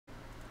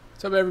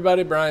What's up,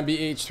 everybody? Brian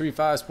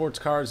BH35 Sports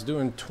Cards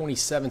doing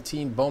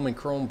 2017 Bowman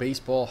Chrome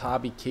Baseball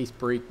Hobby Case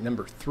Break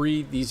number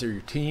 3. These are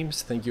your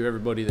teams. Thank you,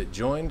 everybody that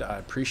joined. I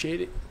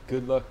appreciate it.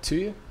 Good luck to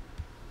you.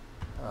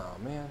 Oh,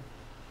 man.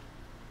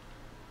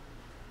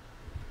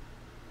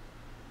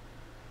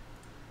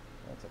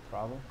 That's a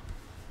problem.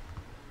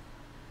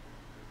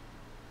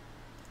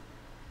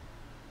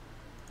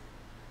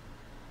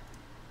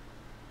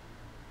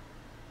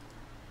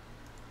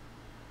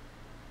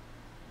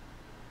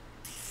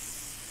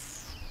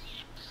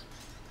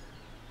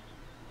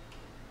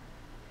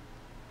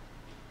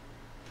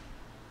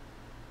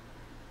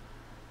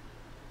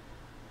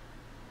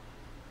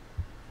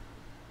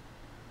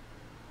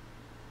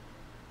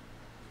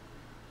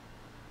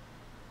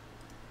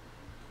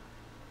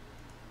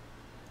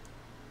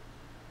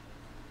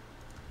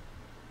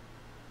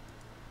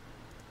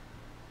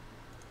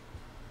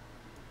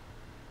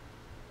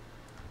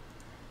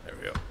 There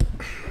we go.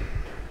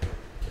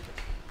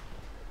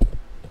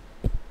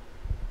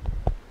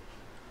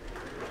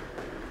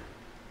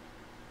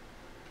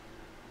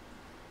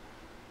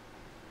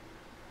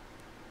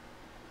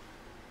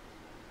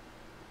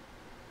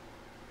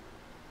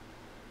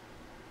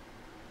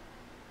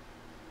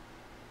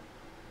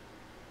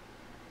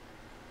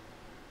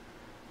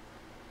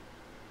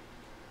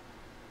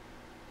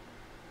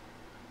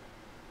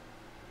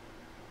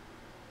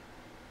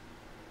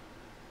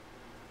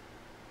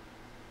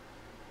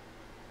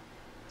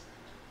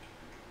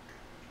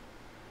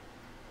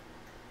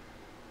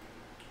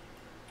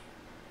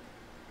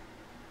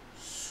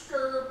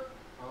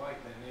 I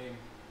like that name.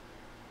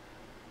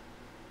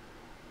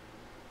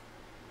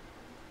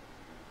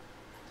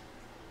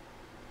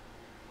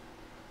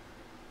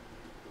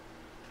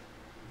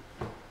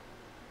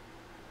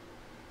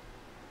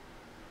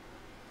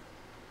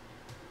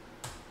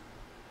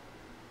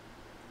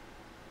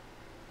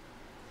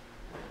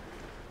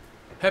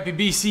 Happy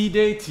BC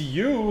Day to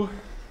you.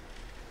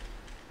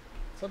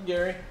 What's up,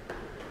 Gary?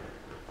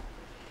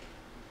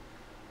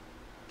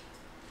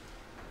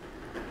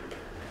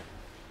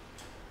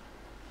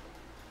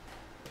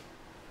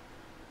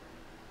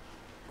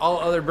 All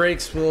other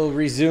breaks will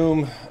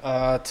resume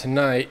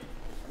tonight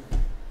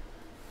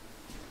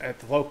at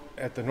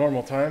the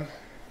normal time.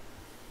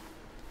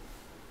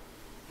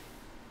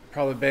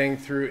 Probably bang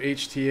through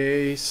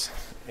HTAs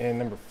and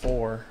number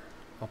 4.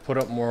 I'll put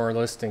up more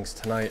listings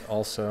tonight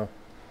also.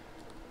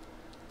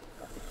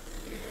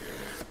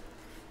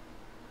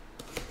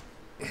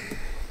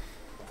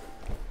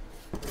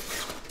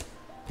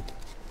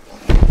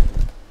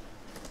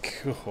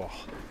 Cool.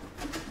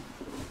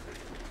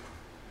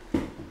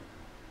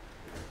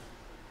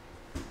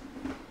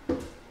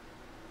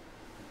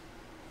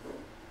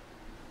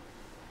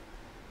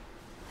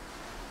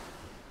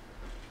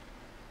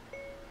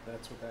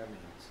 That's what that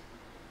means.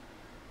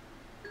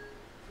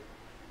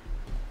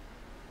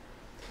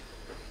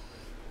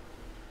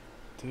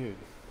 Dude,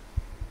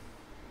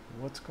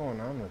 what's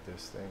going on with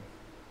this thing?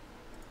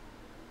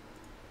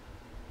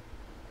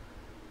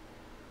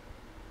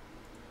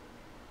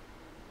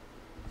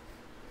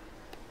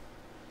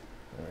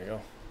 There we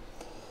go.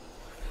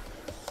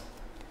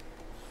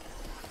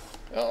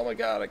 Oh my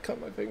god, I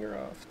cut my finger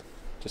off.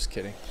 Just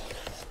kidding.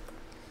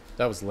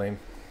 That was lame.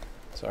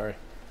 Sorry.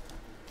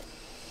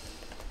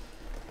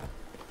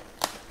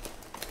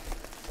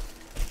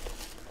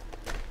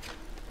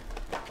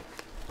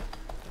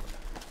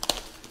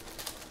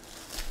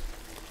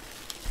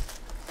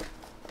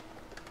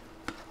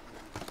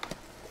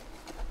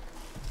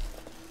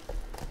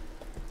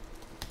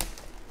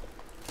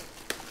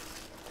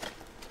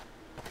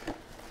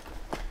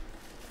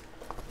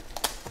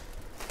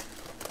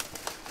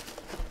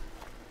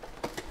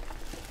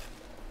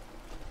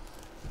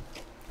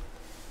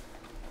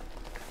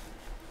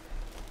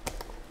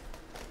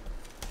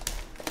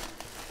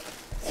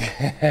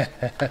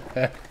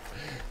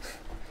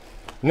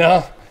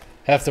 No,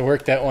 have to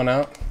work that one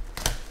out.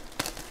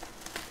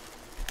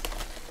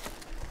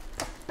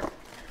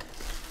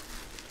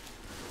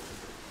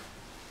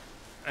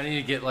 I need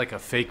to get like a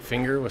fake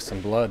finger with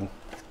some blood.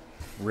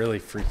 Really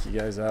freak you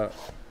guys out.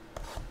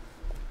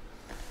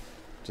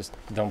 Just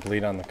don't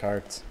bleed on the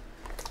cards.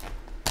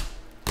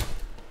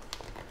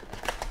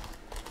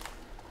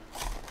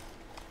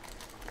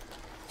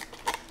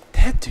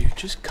 That dude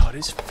just cut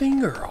his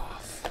finger off.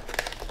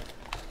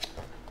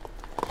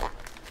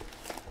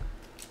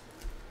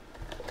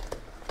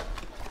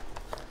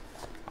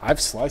 I've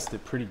sliced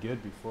it pretty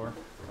good before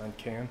on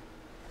cam.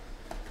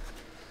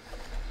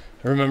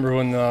 I remember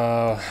when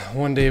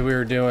one day we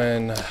were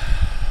doing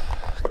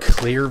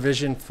clear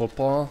vision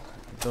football.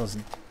 Those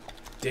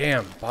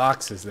damn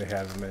boxes they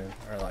have them in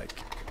are like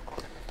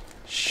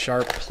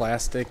sharp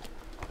plastic,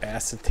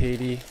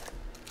 acetate-y,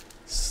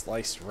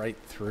 sliced right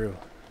through.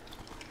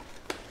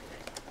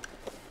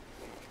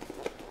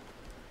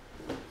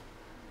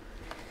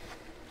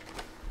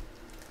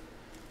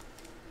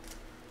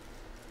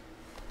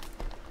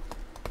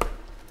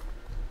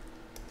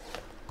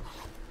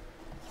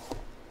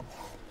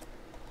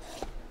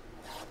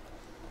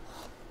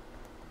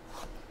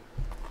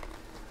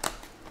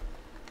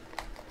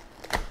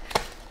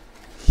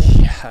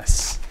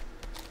 Yes.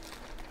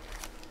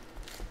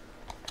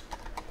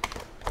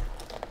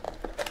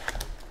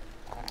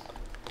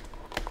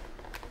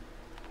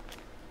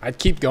 I'd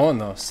keep going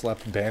though.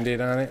 Slap a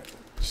band-aid on it.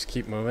 Just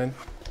keep moving.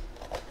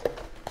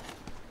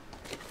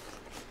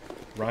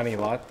 Ronnie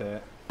Lott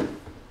that.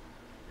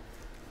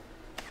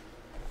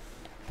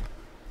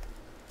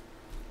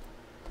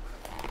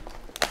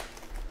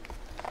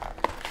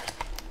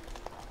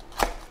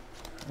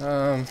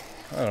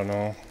 I don't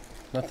know.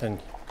 Nothing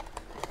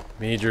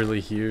majorly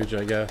huge,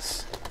 I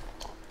guess.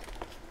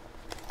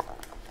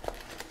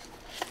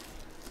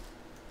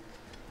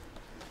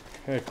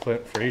 I had a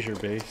Clint Frazier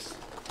base.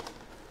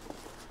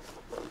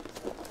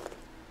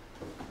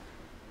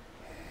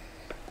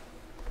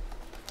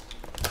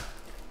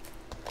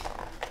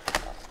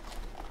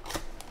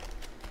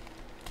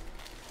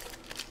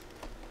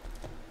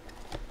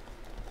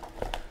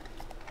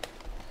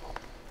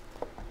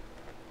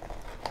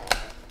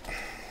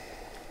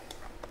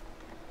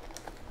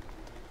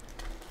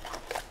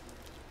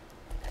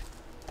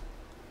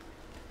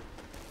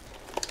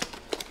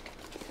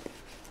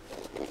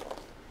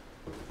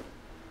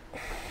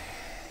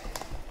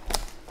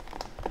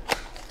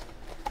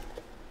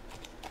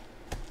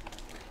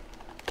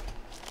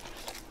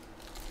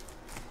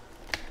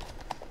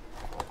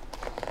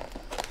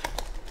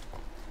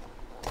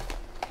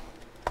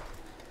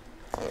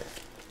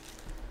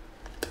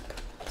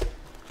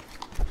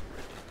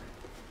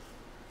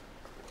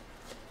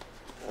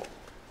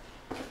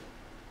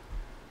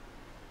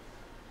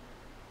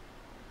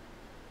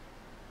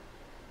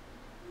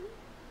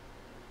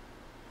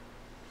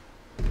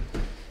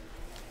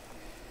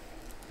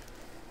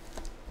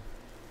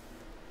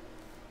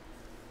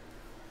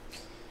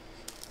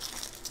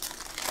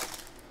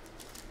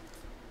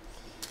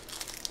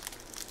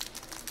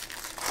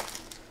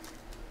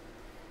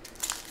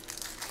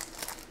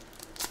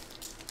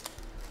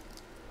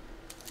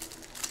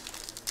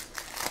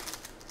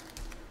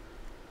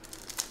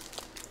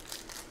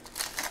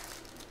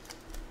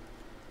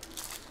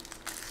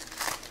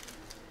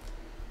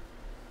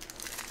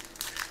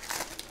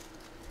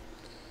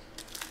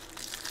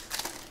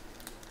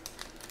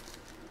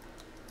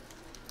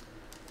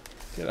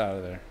 Get out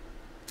of there.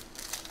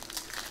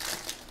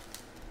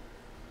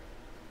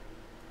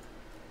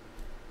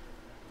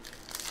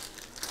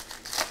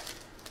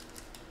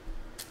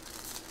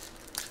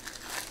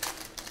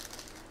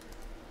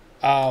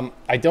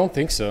 I don't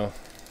think so.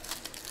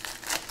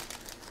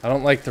 I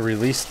don't like the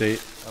release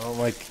date. I don't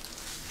like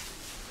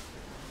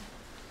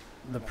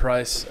the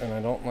price, and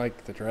I don't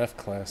like the draft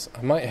class.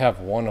 I might have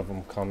one of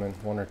them coming,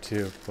 one or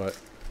two, but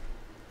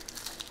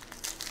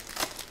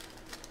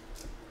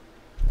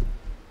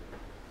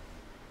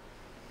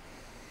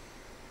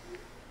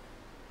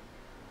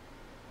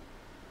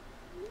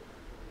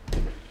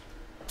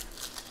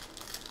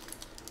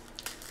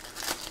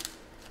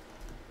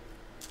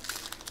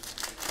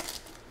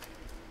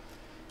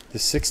the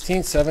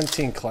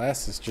 16-17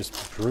 class is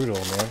just brutal,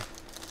 man.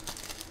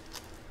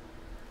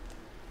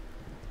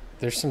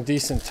 There's some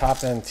decent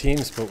top-end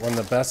teams, but when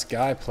the best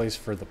guy plays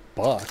for the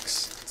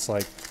Bucks, it's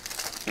like...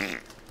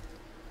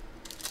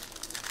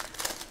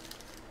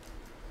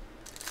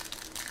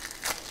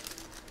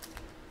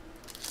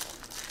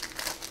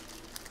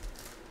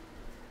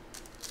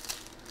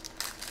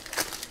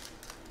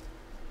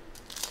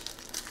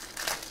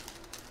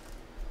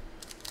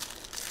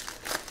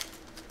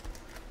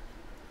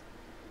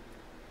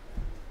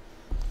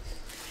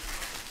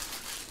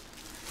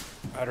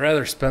 I'd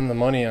rather spend the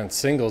money on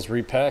singles,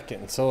 repack it,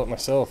 and sell it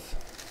myself.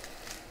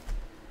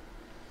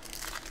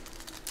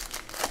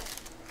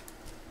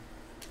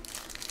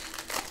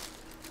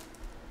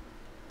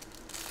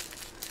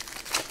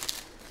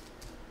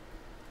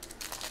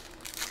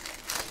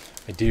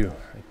 I do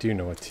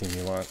know what team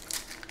you want.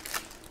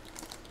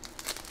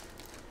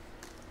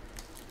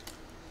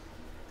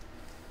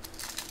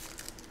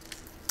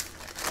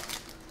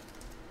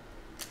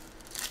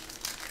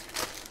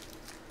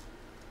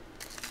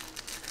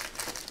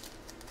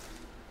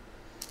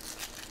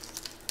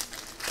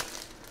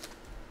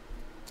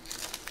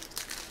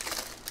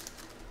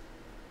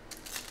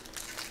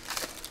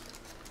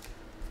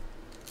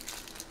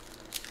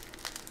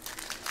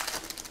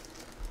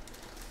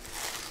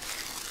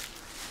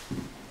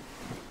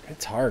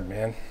 It's hard,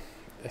 man.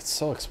 It's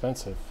so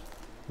expensive.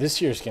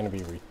 This year's going to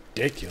be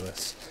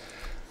ridiculous.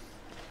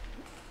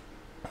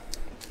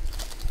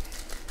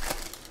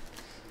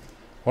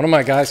 One of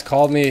my guys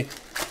called me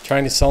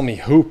trying to sell me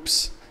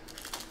hoops,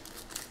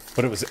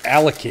 but it was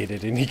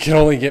allocated and he could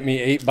only get me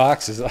 8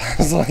 boxes. I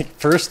was like,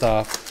 first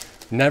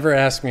off, never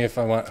ask me if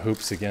I want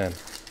hoops again.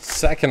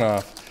 Second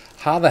off,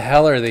 how the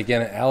hell are they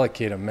going to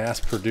allocate a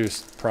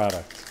mass-produced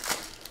product?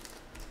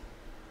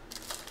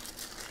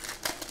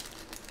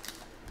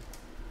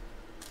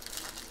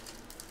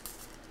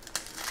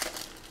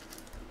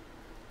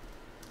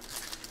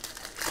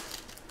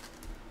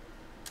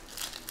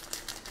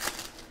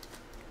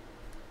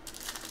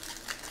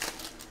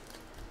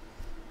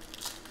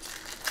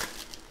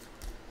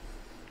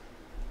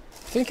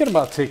 Thinking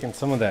about taking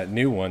some of that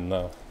new one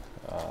though,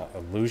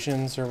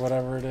 Illusions or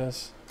whatever it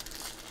is.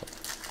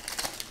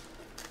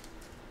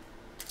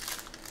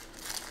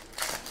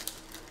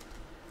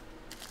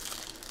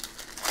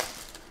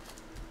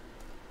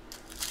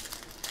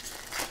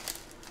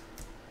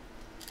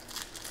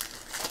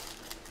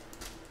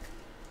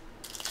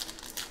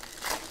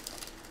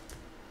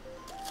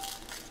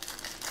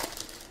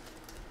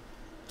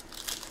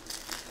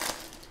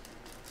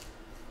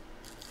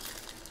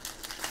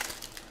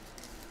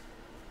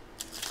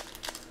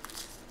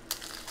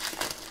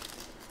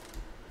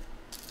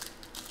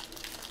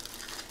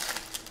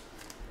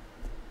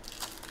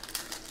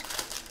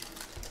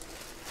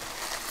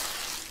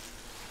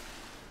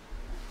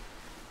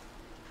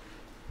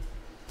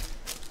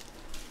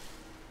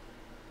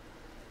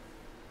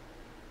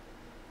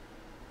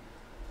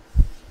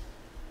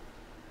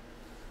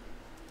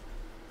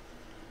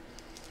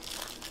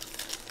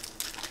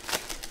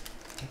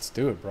 Let's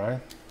do it,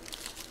 Brian.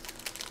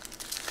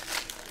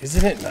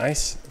 Isn't it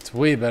nice? It's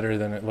way better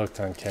than it looked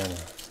on camera.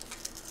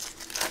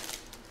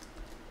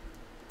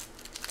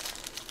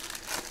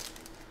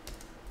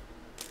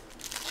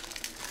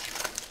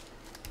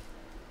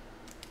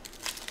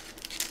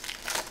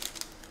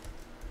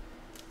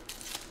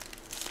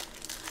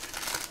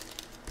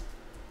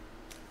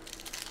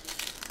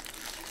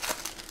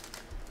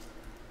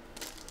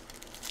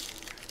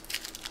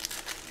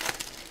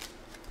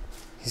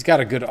 He's got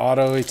a good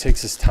auto. He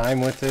takes his time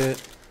with it.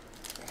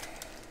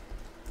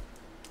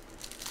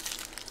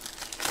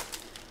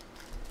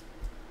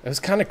 It was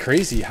kind of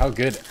crazy how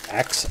good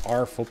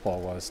XR football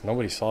was.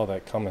 Nobody saw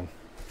that coming.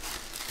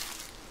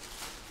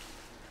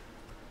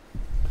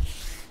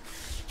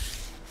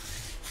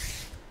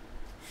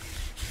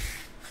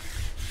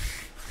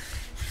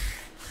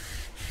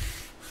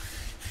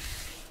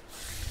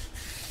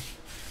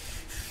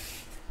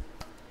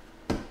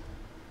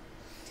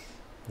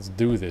 Let's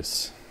do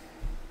this.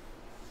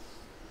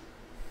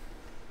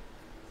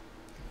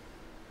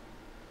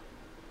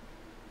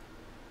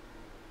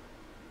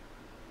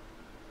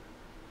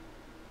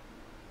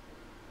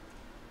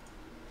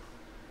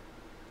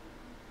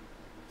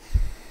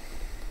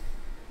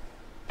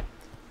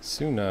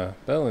 Suna,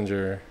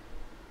 Bellinger,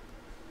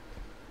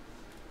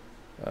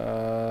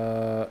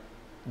 Denelson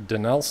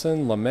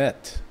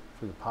Lamet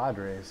for the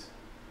Padres,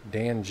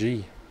 Dan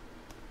G,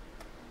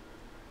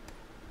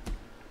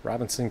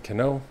 Robinson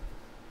Cano,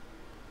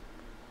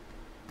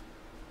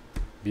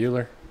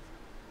 Bueller,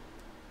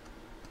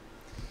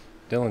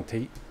 Dylan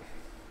Tate,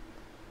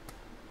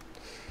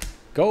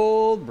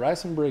 Gold,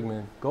 Bryson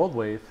Brigman, Gold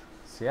Wave,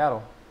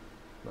 Seattle,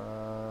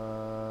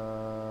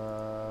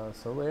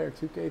 Soler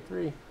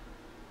 2K3.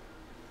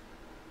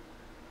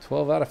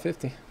 12 out of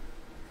 50.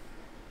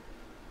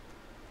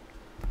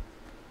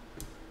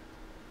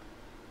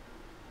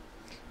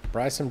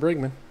 Bryson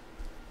Brigman.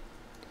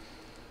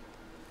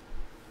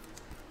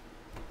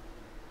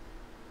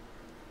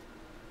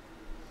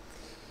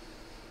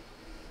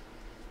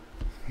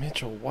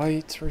 Mitchell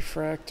White's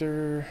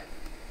refractor.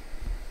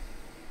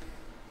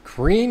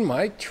 Green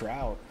Mike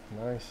Trout.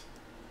 Nice.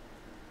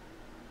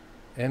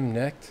 M.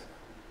 Necht.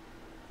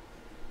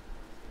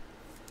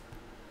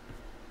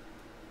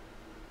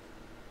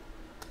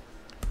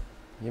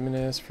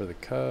 Jimenez for the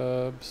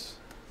Cubs.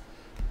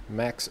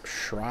 Max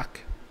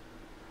Schrock.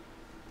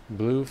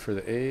 Blue for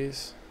the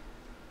A's.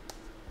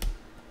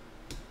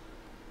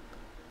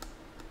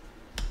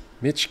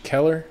 Mitch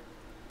Keller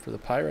for the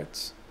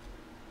Pirates.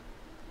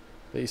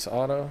 Base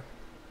auto.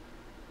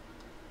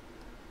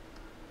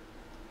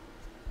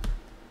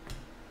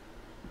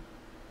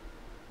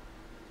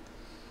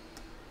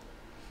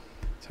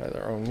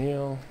 Tyler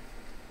O'Neill.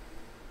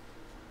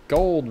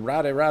 Gold,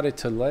 Rade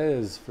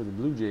Tellez for the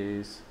Blue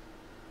Jays.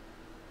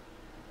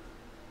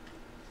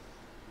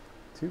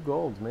 2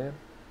 golds, man.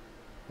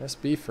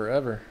 SB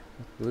forever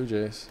with Blue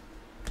Jays.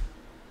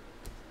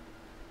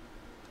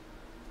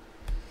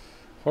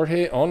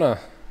 Jorge Ona,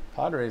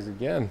 Padres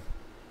again.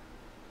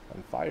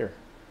 On fire.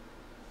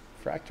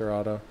 Fractor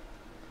auto.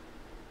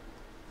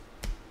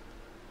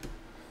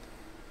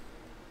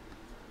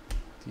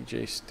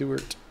 DJ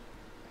Stewart.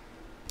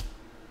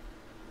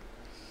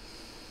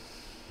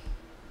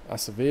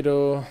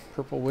 Acevedo,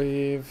 Purple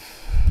Wave.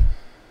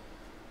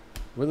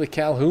 Willie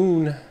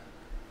Calhoun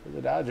for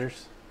the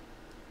Dodgers.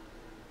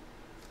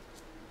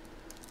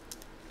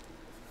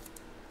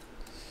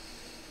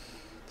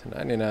 To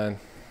 99.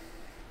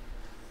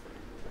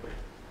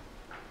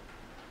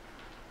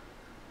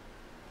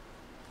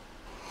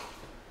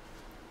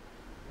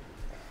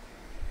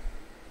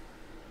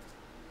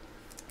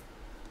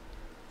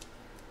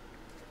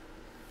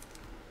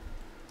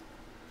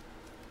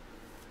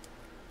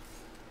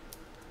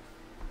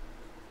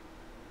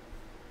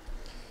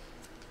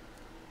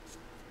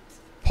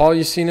 Paul,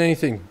 you seen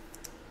anything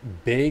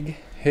big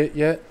hit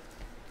yet?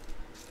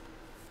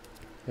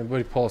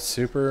 Everybody pull a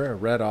super, a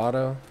red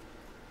auto?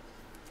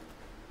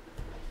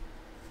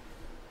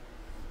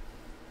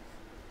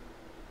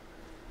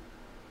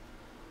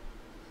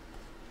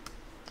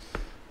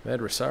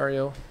 Med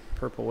Rosario,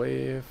 Purple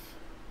Wave.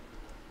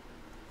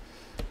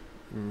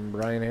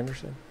 Brian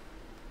Anderson.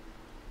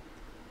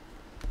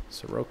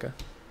 Soroka.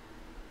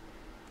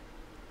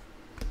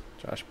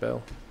 Josh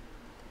Bell.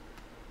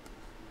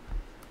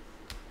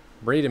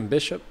 Braden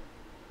Bishop,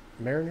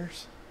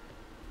 Mariners.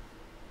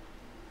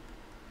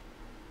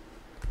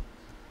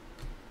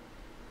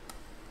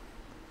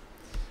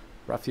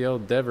 Rafael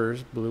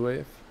Devers, Blue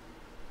Wave.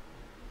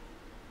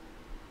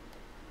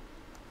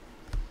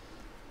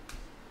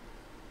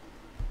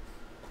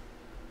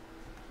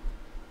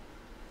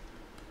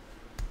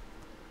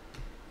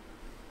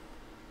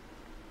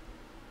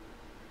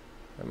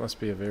 That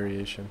must be a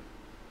variation.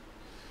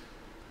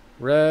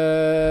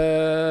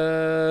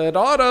 Red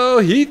auto,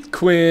 Heath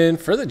Quinn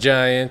for the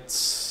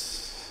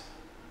Giants.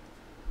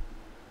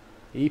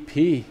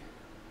 EP.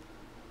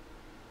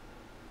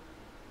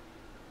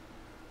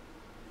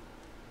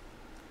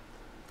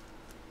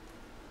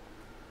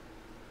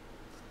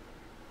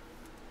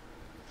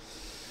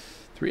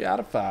 Three out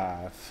of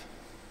 5.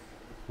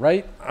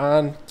 Right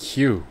on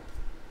cue.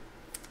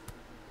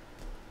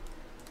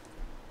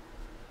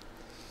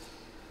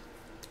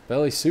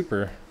 Belly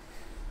Super.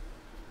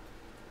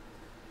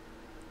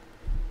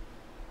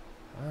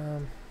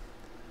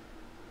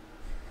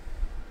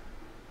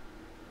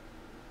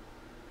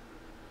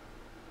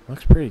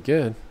 Looks pretty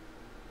good.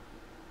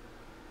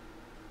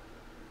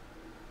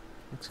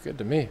 Looks good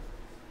to me.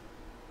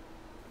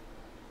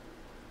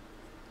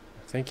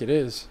 I think it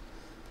is.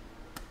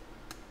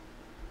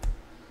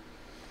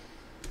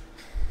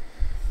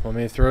 Want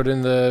me to throw it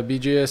in the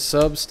BGS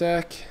sub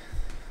stack?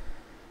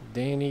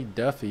 Danny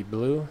Duffy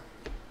blue.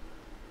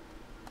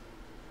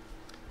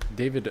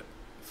 David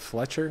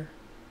Fletcher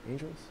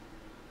Angels.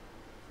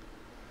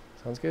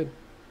 Sounds good.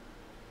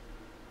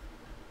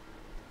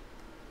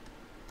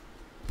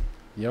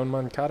 Yon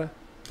Moncada.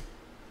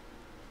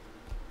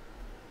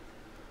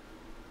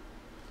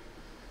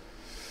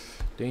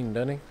 Dane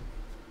Dunning.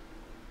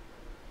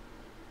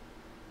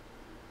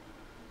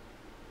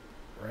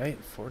 Right,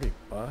 $40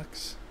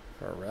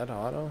 for a red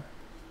auto.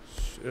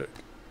 Sick.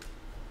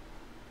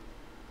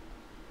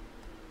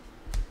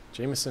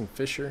 Jameson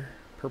Fisher,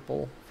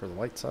 purple for the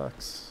White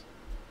Sox.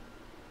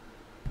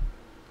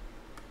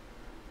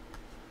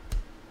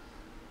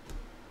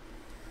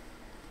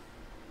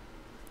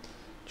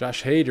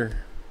 Josh Hader,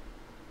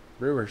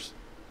 Brewers.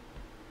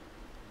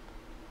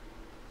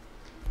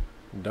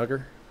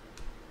 Duggar.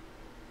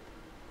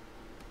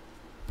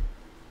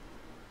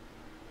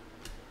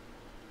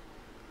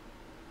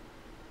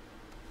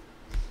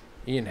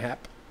 Ian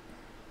Happ.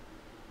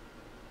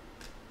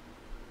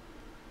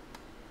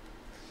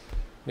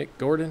 Nick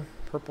Gordon,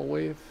 Purple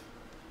Wave.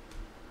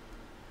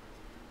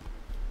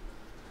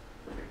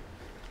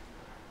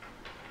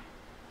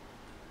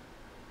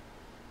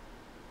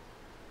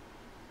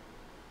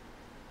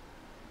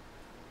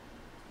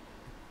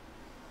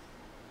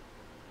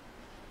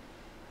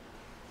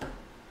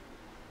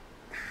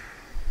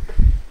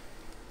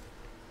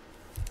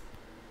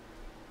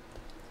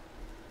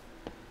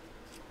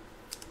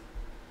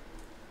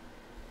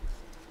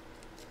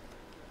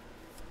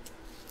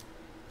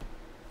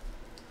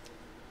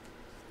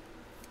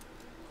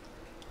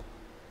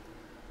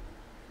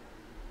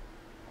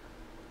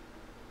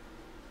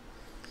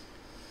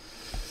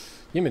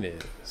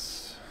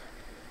 Jimenez.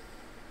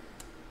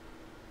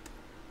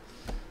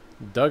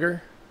 Duggar,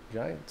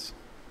 Giants.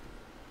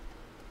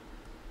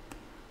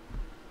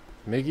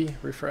 Miggy,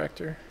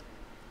 Refractor.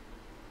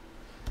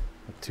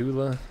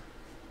 Tula.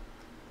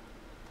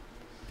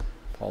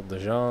 Paul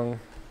DeJong.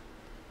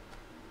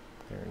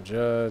 Aaron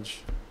Judge.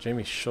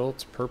 Jamie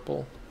Schultz,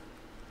 purple.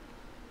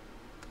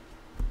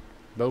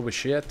 Bo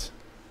Bichette.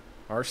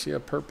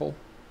 Arcia, purple.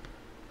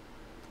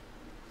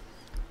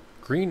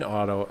 Green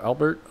auto,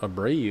 Albert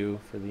Abreu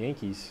for the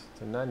Yankees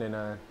to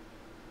 99.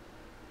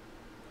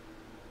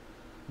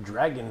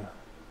 Dragon.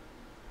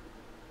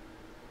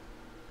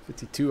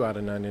 52 out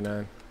of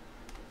 99.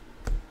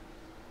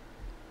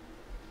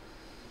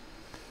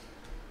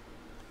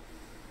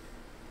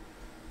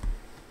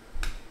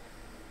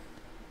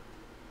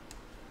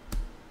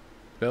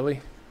 Belly.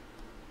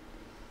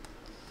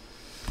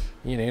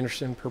 Ian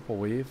Anderson, Purple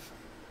Wave.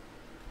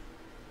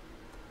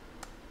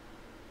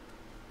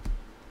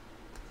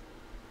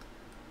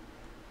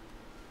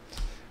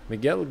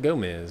 Miguel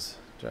Gomez,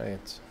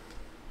 Giants.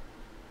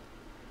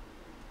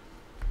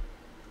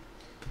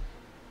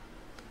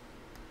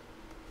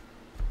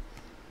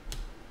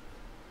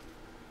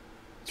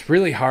 It's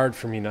really hard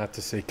for me not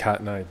to say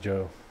Cotton Eye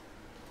Joe.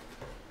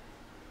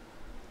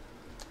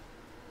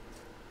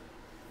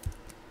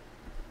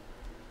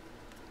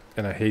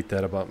 And I hate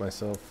that about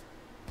myself.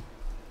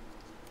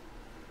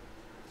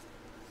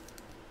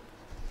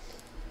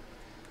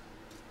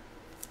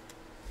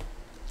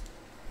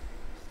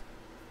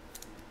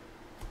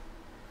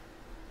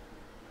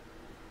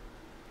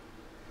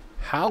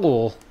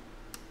 Howell.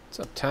 What's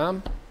up,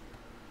 Tom?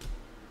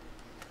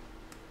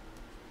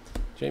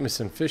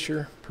 Jameson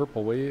Fisher,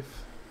 Purple Wave.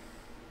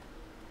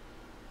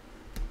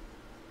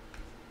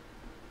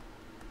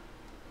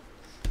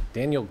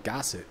 Daniel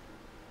Gossett.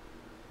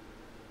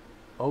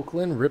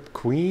 Oakland, Rip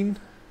Queen.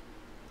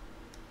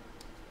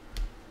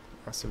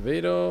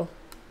 Acevedo.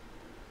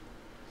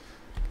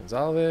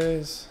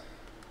 Gonzalez.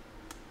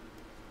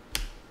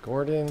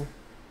 Gordon.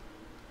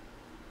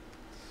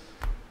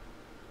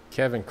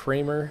 Kevin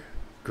Kramer.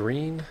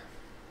 Green.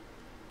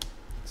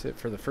 That's it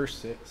for the first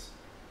 6.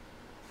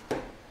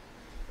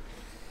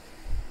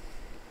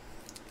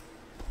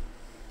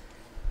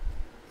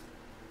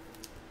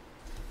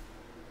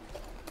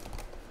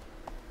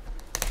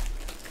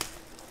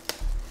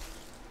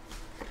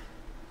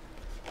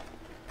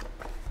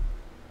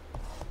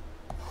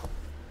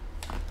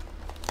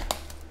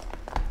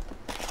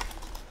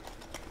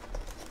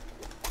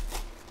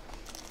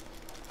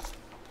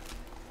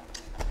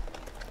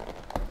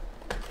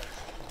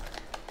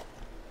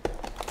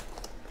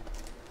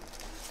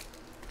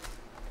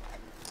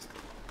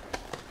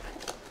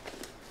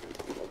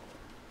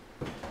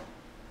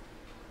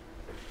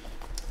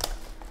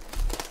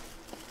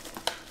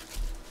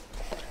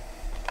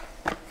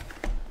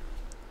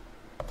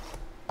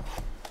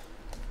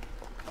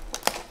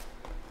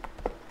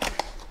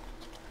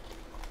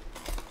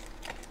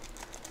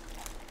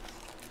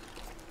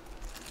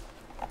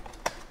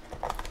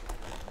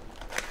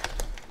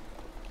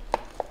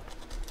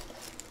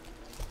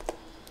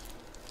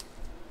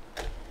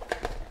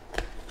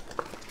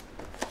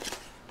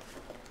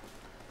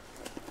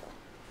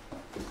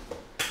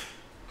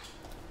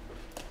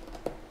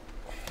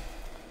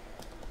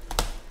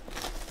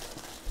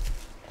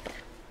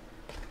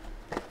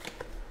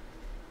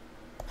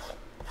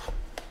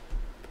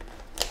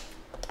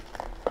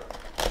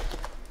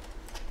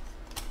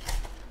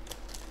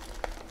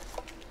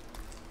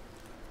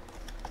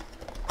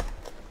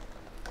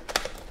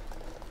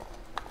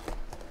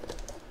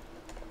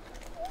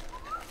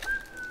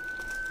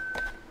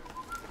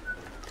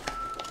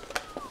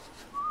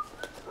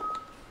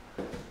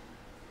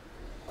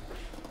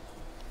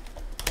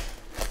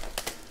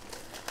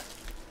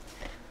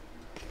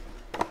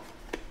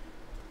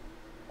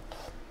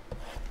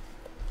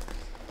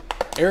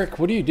 Eric,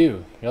 what do you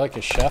do? You're like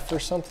a chef or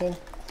something?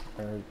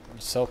 Or you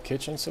sell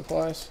kitchen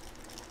supplies?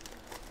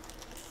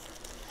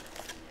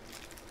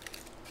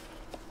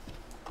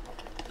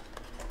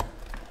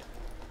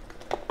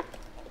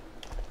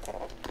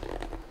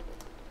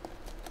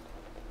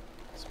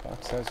 This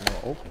box has no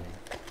opening.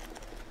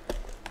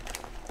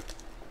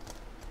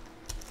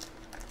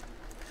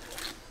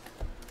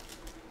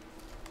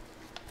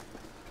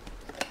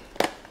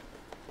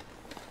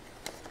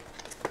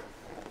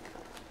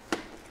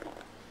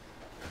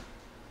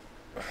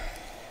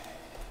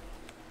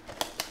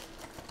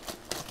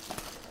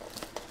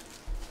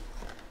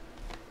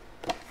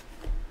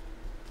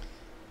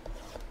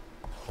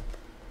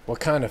 What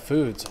kind of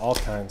foods? All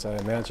kinds, I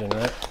imagine,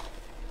 right?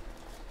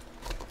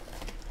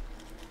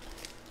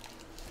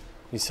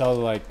 You sell to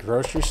like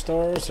grocery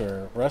stores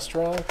or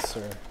restaurants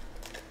or?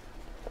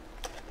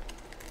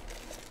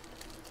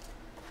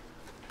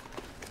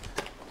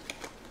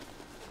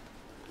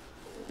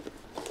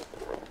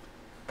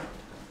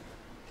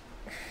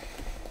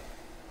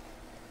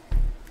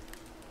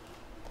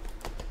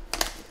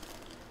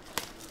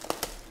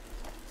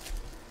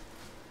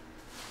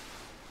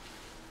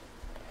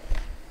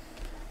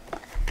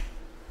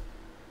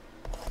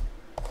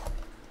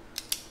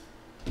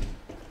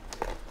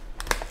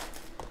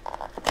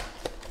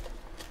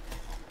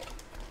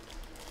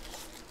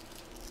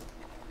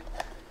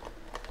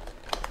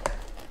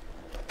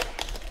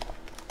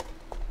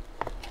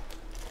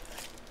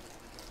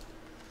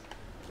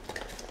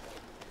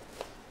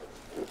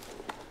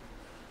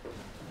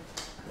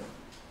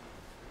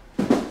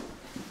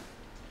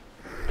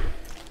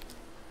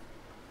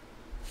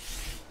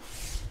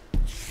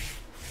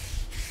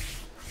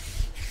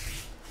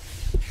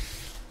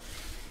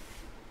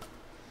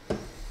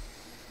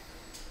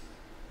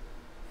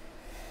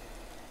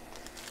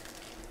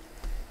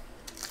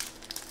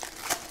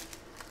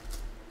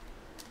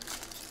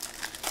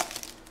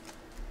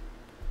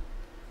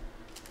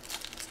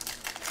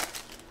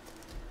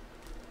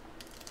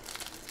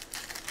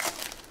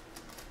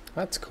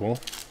 That's cool.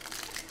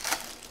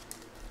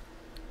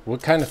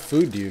 What kind of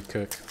food do you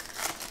cook?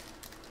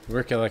 You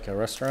work at like a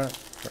restaurant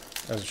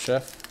as a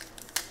chef?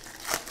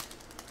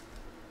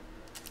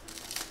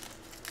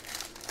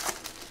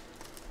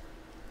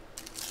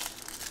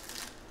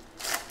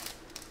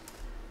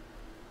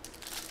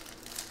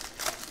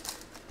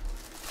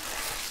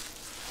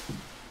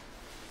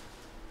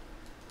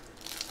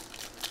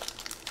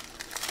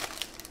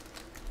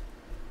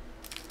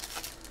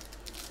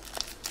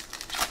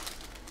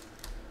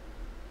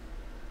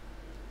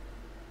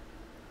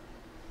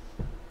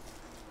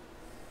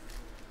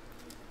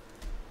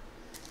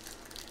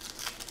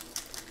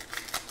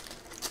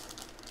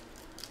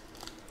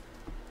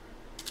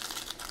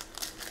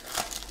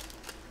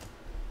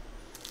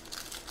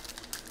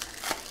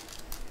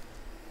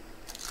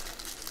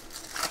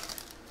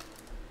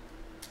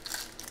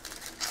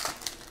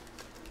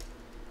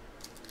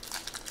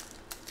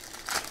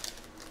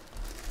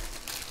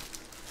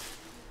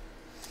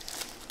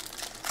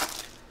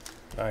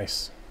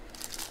 Nice.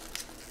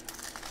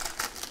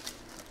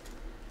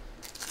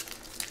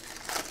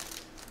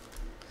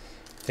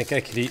 I think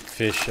I could eat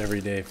fish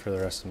every day for the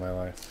rest of my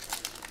life.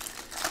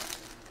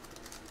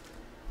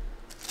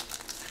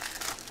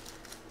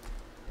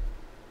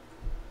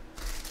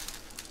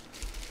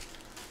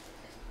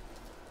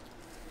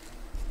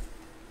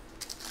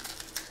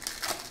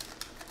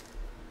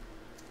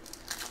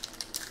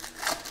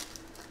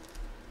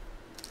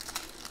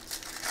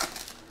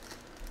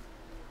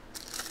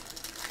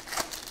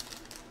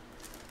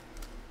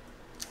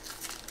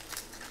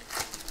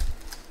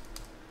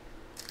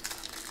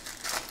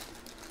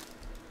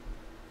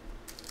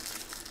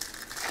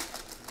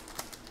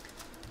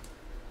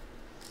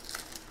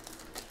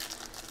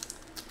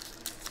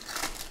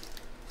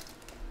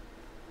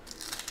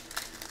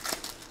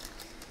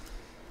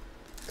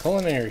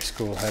 Culinary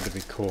school had to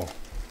be cool.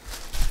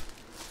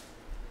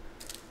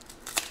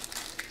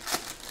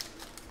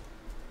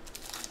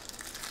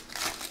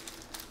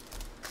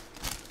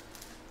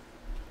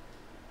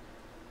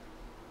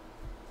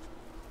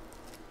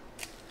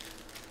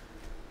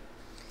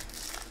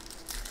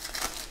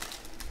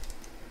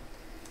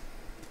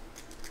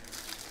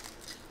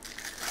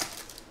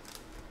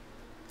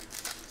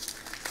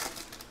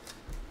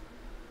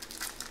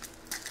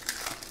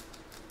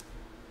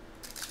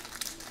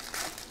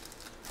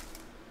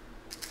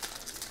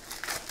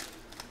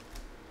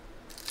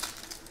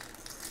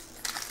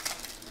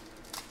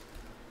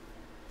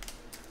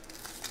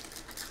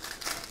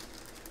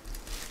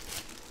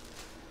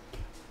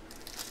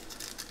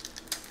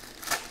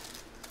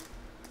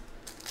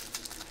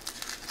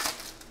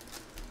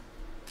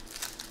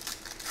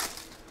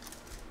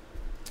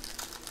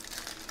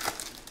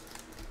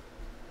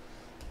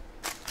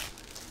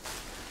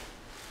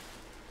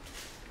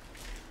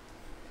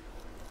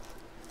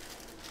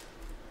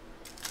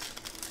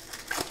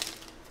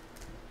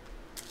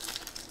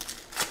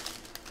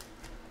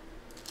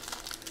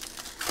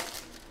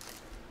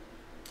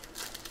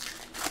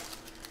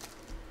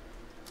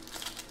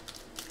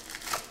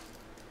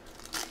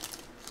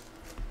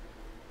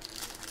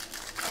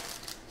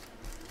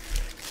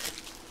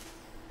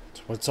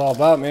 what it's all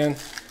about, man.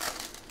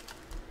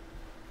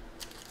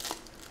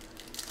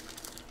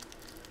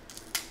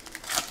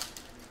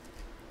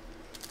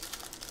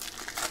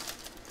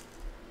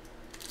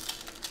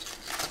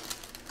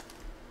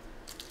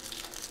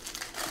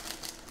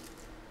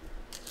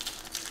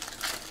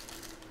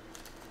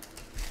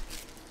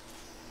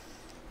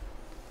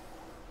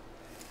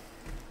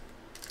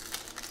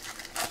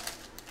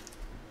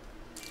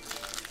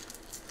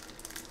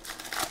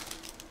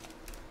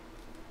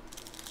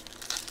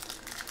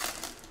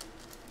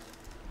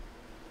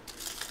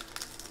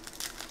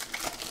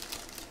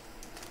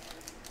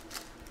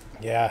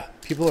 Yeah,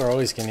 people are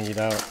always going to eat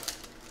out.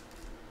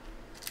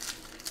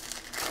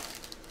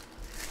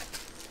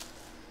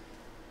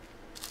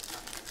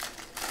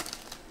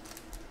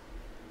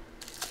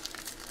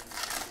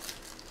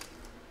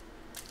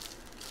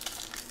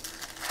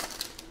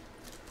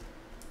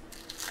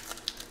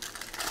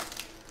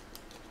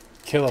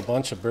 Kill a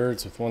bunch of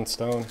birds with one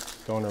stone,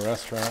 go in a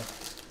restaurant.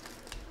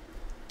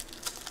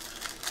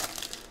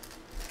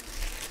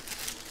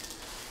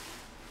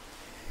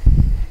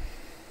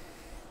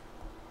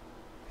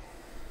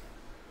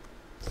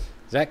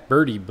 Zach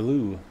Birdie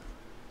Blue.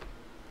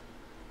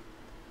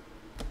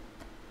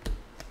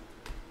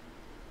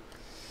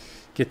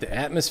 Get the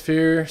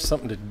atmosphere,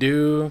 something to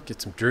do,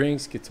 get some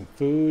drinks, get some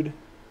food.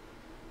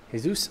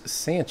 Jesus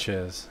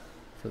Sanchez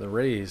for the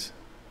Rays.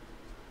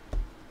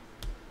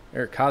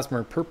 Eric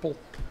Hosmer purple.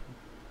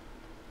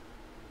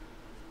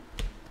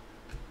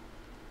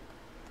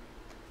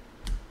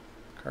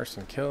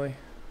 Carson Kelly.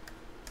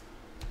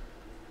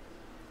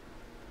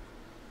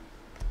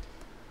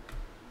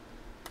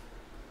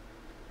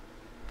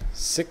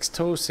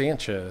 Sixto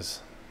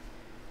Sanchez.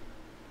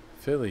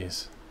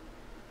 Phillies.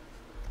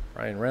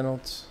 Ryan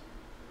Reynolds.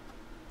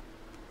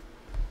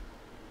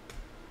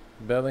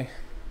 Belly.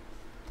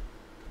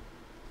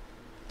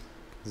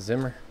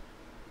 Zimmer.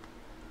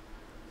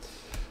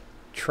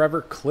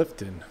 Trevor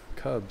Clifton,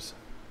 Cubs.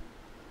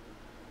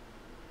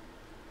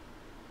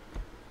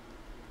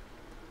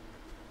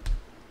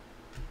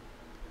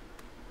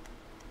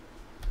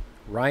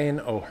 Ryan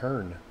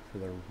O'Hearn for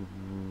the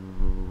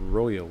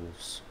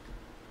Royals.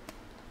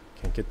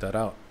 Can't get that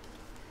out.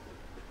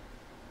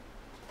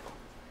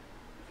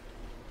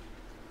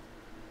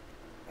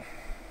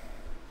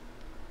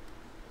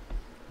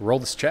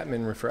 Roldis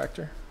Chapman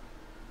refractor.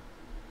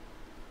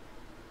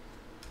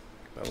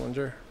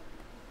 Bellinger.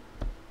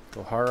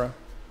 O'Hara.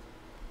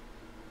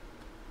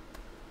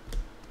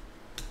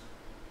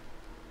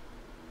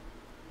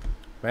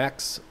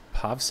 Max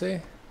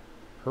Pavse,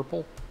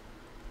 purple.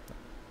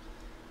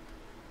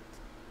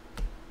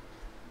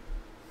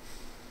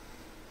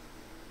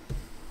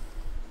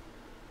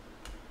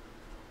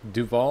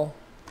 Duval,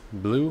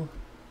 blue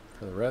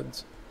for the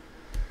Reds.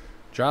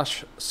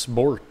 Josh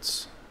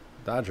Sports,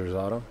 Dodgers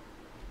auto,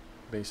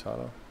 base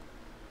auto.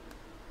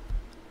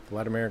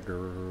 Vladimir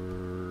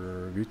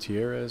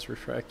Gutierrez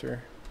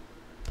refractor.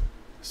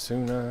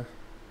 Asuna.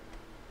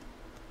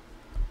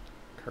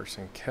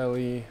 Carson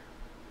Kelly.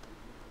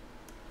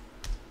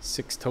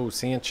 Sixto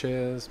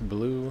Sanchez,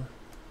 blue.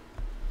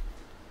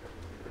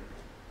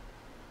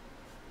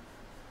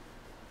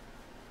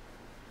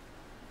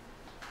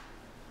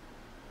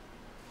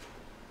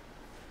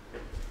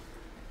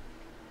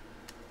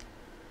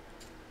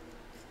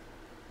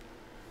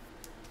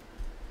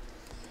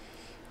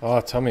 Oh,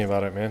 tell me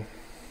about it, man.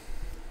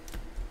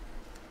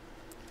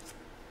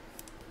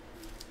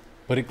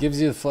 But it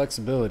gives you the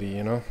flexibility,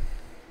 you know?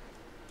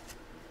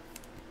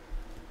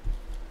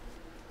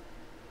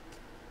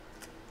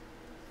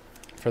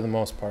 For the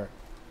most part.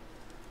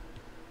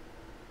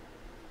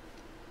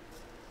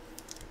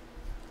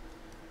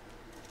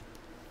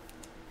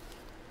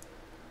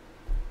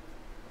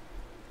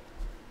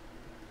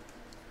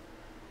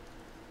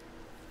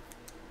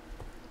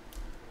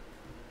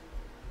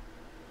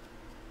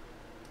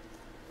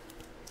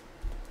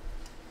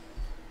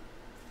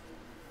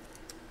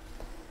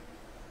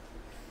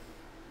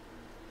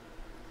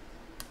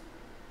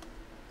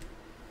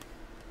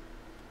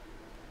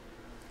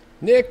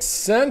 Nick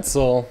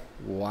Senzel.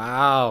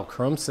 Wow,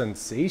 Chrome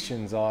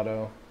Sensations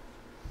auto.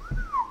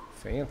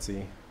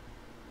 Fancy.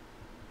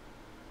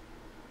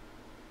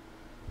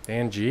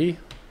 Dan G.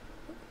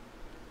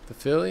 The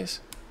Phillies.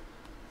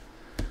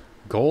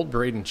 Gold,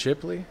 Braden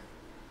Shipley.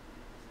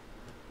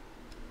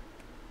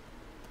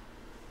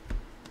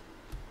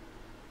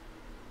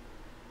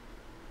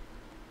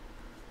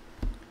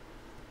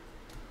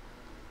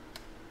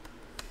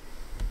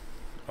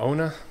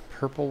 Ona,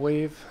 Purple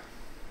Wave.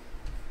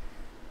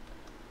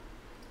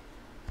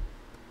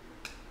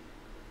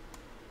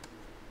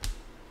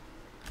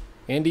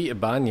 Andy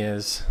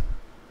Ibanez,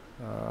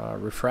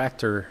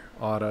 refractor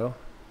auto.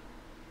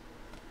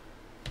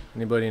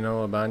 Anybody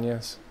know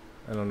Ibanez?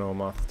 I don't know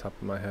him off the top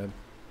of my head.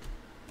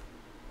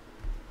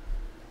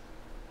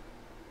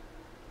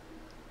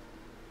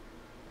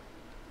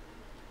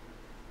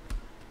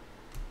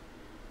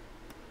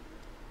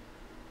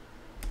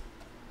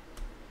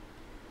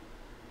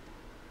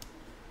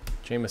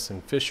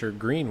 Jamison Fisher,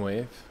 Green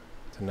Wave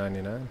to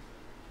 99.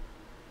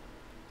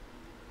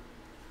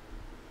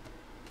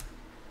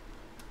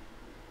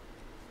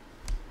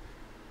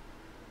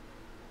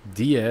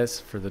 Diaz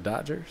for the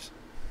Dodgers.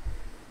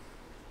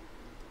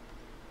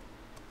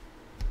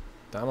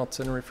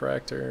 Donaldson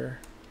refractor.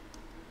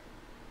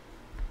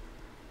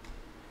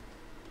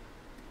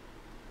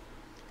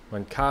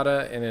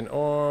 Moncada in an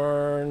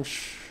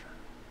orange.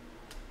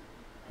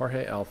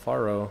 Jorge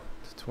Alfaro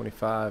to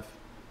 25.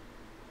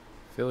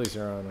 Phillies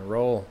are on a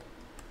roll.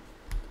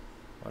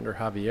 Under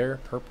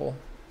Javier, purple.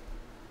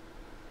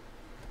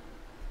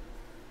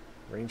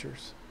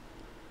 Rangers.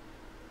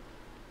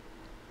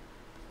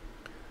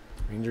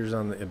 Rangers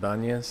on the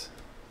Ibanez.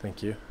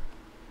 Thank you.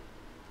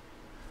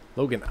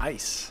 Logan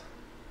Ice.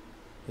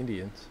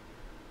 Indians.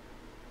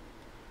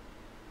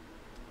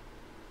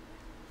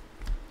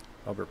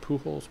 Albert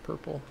Pujols,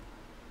 purple.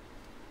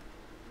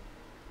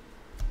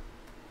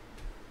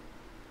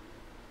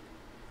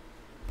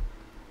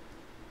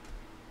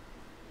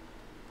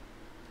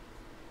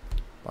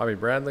 Bobby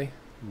Bradley,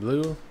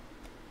 blue.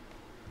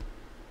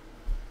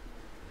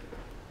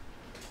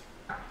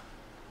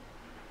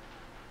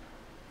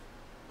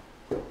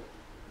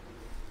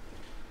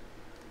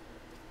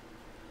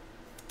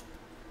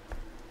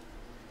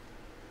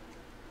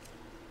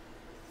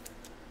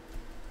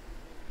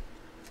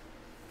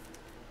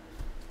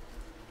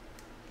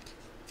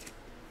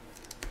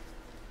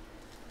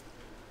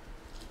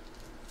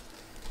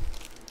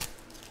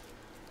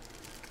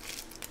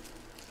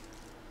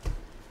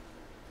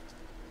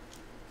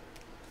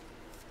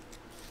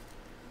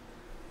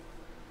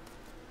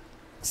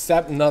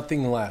 Accept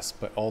nothing less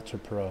but Ultra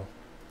Pro.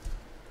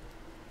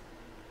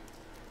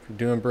 If you're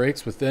doing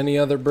breaks with any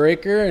other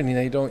breaker and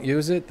they don't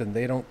use it, then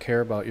they don't care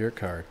about your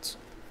cards.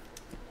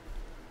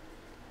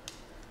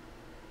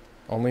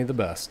 Only the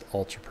best,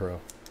 Ultra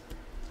Pro.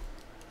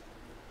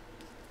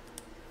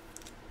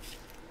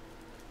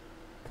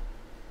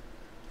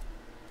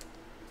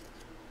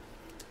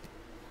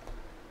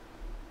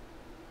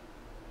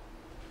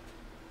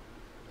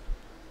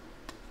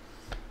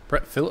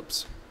 Brett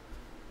Phillips.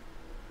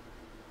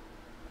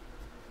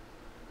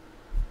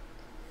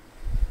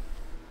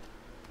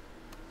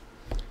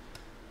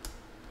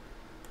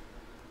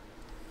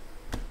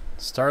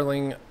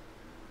 Starling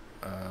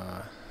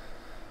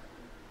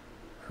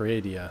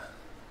Heredia.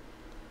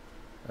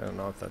 I don't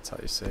know if that's how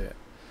you say it.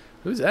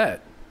 Who's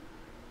that?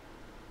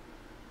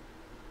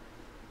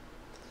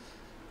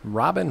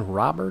 Robin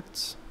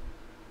Roberts?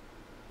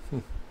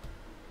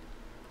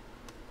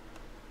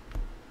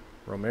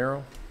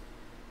 Romero?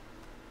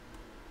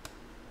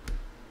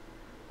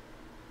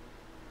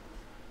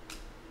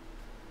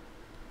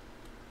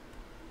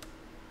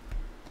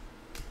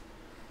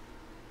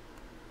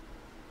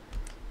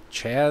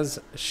 Chaz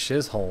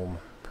Chisholm,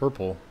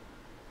 purple.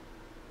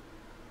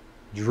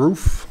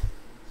 Droof.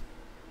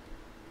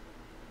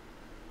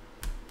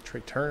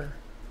 Trey Turner.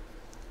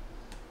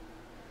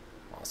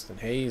 Austin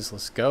Hayes,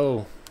 let's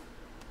go.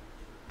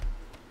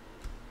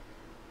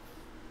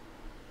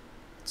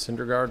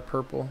 Syndergaard,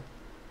 purple.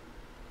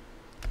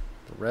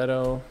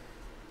 Loretto.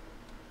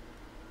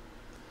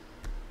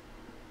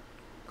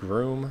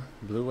 Groom,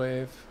 blue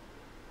wave.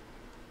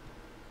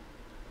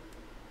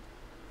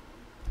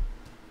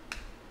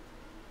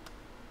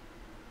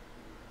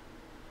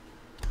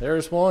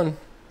 There's one.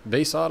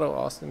 Base auto,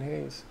 Austin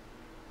Hayes.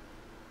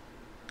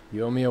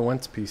 You owe me a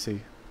Wentz PC.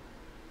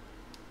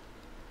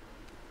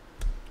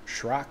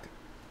 Schrock.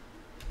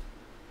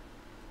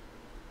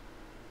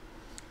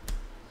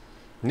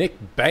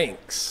 Nick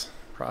Banks.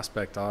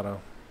 Prospect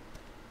auto.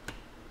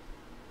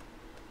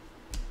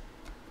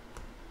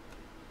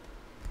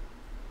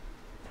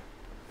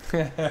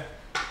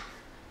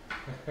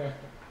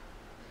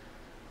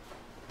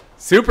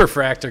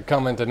 Superfractor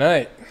coming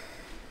tonight.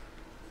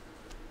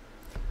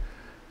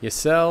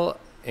 Yasel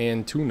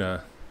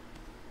Antuna.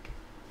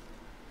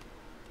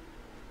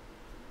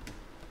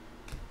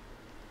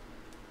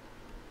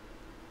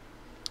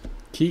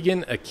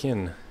 Keegan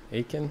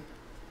Aiken.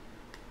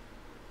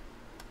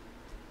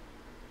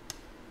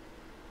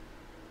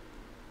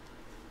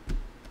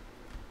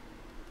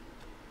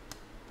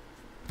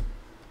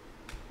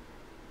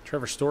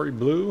 Trevor Story,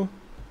 blue.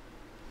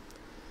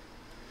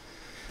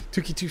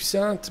 Tuki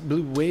Toussaint,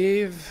 blue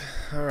wave.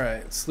 All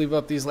right, let's leave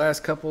up these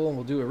last couple and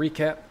we'll do a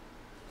recap.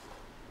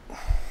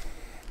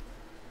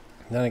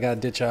 Then I got to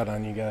ditch out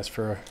on you guys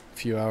for a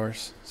few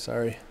hours.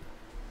 Sorry.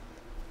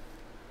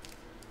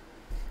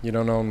 You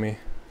don't own me.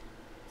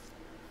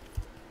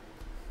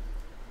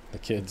 The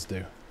kids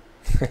do.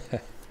 The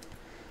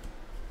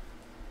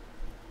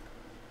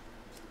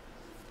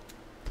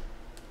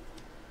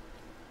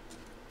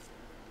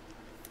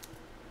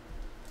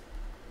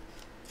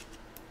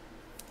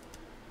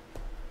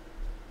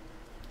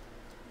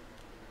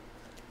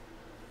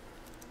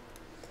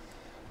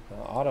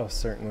auto's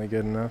certainly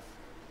good enough.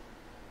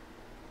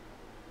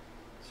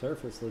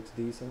 Surface looks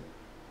decent.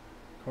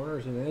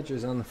 Corners and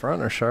edges on the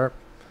front are sharp.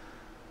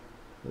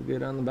 Look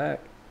good on the back.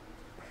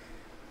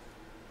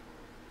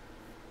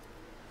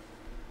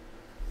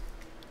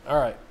 All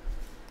right.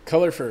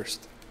 Color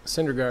first.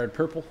 Syndergaard,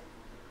 purple.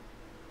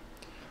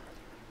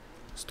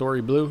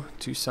 Story, blue.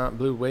 Toussaint,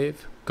 blue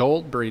wave.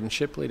 Gold, Braden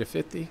Shipley to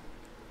 50.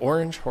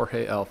 Orange,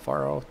 Jorge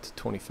Alfaro to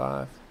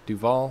 25.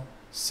 Duval,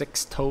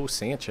 Six-Toe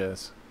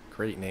Sanchez.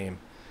 Great name.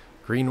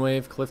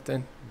 Greenwave,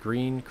 Clifton.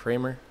 Green,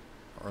 Kramer.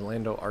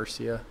 Orlando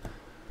Arcia.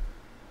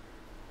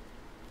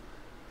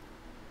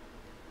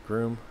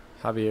 Groom,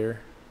 Javier.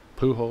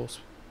 Pujols.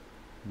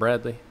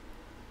 Bradley.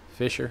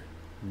 Fisher.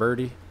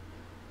 Birdie.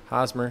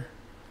 Hosmer.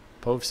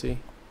 Povsey.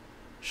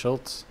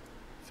 Schultz.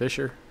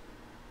 Fisher.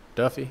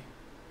 Duffy.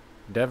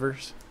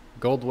 Devers.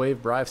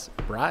 Goldwave,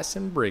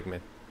 Bryson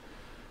Brigman.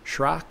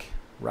 Schrock.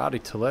 Rowdy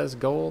Tellez,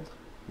 Gold.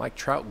 Mike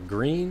Trout,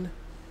 Green.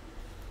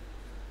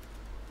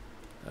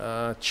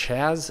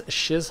 Chaz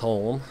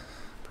Chisholm,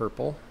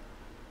 Purple.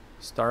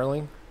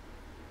 Starling.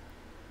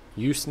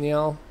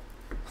 Yusniel.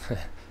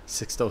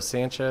 Sixto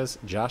Sanchez.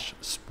 Josh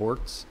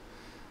Sports.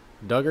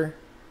 Duggar.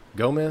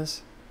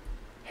 Gomez.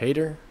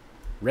 Hader.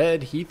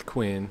 Red Heath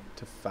Quinn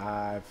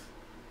 /5.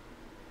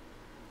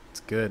 It's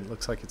good.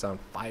 Looks like it's on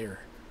fire.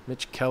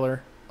 Mitch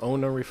Keller.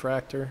 Ono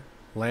Refractor.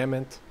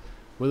 Lament.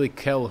 Willie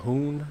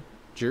Calhoun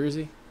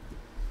jersey.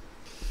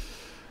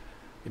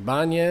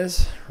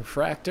 Ibanez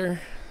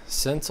Refractor.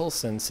 Senzel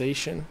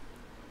Sensation.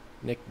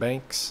 Nick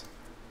Banks.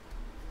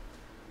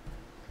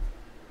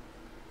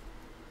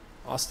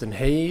 Austin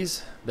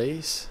Hayes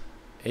base.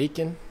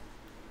 Aiken.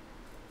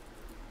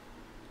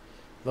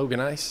 Logan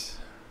Ice.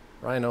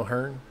 Ryan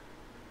O'Hearn.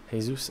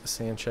 Jesus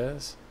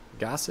Sanchez.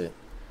 Gossett.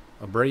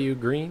 Abreu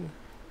Green.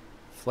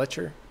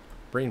 Fletcher.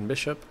 Braden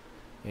Bishop.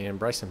 And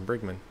Bryson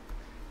Brigman.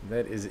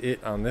 That is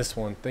it on this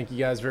one. Thank you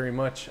guys very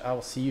much. I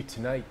will see you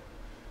tonight.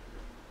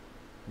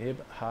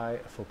 Nib High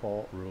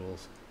Football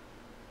Rules.